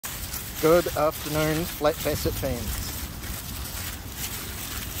Good afternoon, flat Basset fans.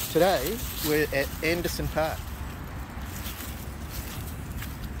 Today we're at Anderson Park.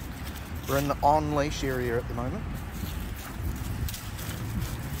 We're in the on-leash area at the moment.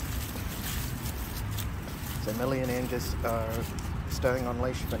 So Millie and Angus are staying on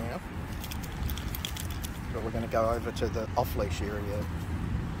leash for now. But we're going to go over to the off-leash area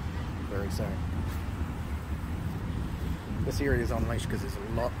very soon. This area is on leash because there's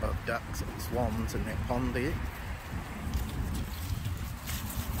a lot of ducks and swans in that pond there.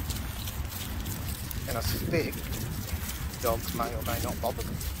 And I suspect dogs may or may not bother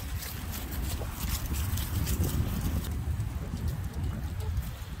them.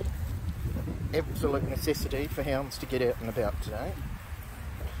 Absolute necessity for hounds to get out and about today.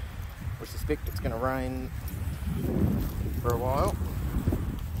 We suspect it's going to rain for a while,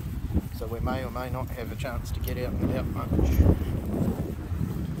 so we may or may not have a chance to get out and about much.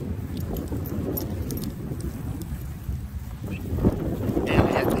 Down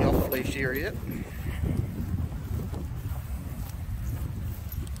at the off-leash area,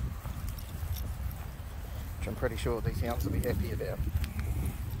 which I'm pretty sure these hounds will be happy about.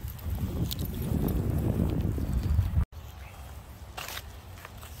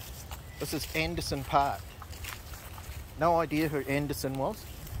 This is Anderson Park. No idea who Anderson was.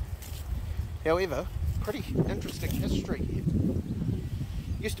 However, pretty interesting history here.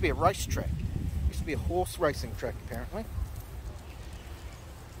 Used to be a racetrack. Used to be a horse racing track, apparently.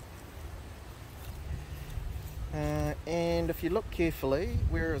 And if you look carefully,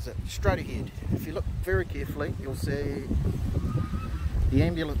 where is it? Straight ahead. If you look very carefully, you'll see the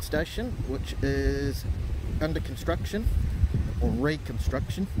ambulance station, which is under construction or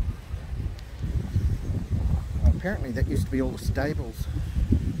reconstruction. Apparently that used to be all the stables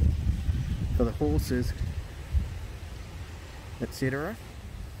for the horses, etc.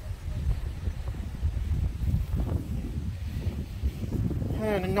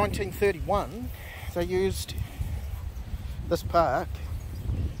 And in 1931 they used this park,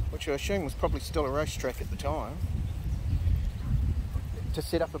 which I assume was probably still a racetrack at the time, to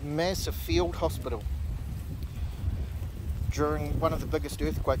set up a massive field hospital during one of the biggest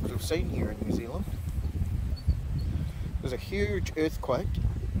earthquakes we've seen here in New Zealand. It was a huge earthquake,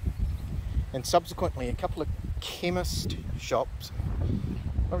 and subsequently a couple of chemist shops.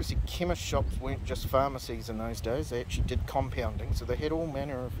 Obviously chemist shops weren't just pharmacies in those days, they actually did compounding, so they had all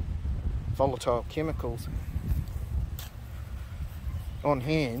manner of volatile chemicals on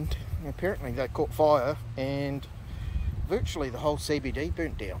hand. And apparently they caught fire and virtually the whole CBD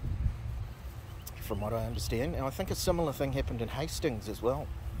burnt down, from what I understand. And I think a similar thing happened in Hastings as well.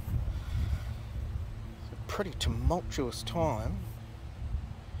 Pretty tumultuous time.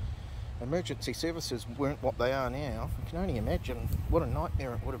 Emergency services weren't what they are now. I can only imagine what a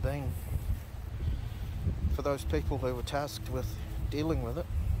nightmare it would have been for those people who were tasked with dealing with it.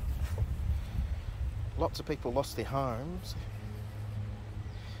 Lots of people lost their homes.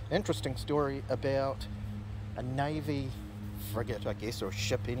 Interesting story about a Navy frigate, I guess, or a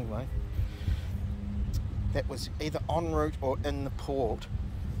ship anyway, that was either en route or in the port.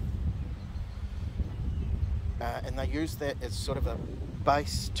 And they used that as sort of a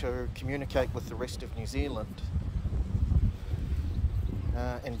base to communicate with the rest of New Zealand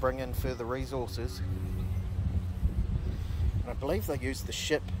and bring in further resources. And I believe they used the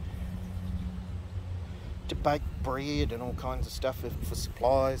ship to bake bread and all kinds of stuff for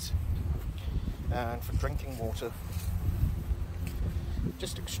supplies and for drinking water.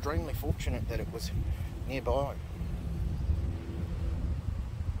 Just extremely fortunate that it was nearby.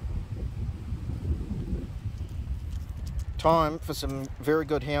 Time for some very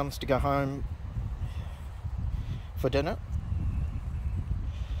good hounds to go home for dinner.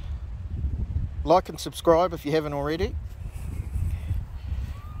 Like and subscribe if you haven't already.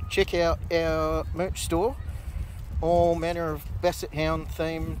 Check out our merch store, all manner of Basset Hound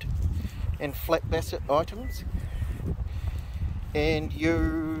themed and flat Basset items, and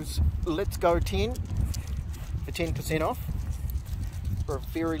use Let's Go 10 for 10% off for a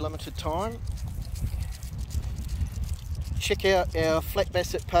very limited time. Check out our Flat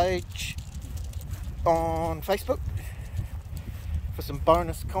Basset page on Facebook for some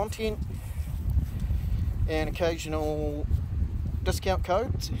bonus content and occasional discount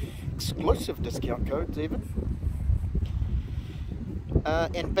codes, exclusive discount codes even,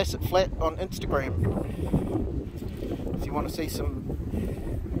 and Basset Flat on Instagram if you want to see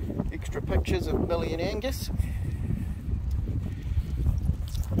some extra pictures of Millie and Angus.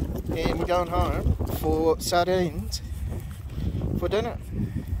 And we're going home for sardines for dinner.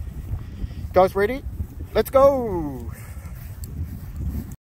 Guys ready? Let's go!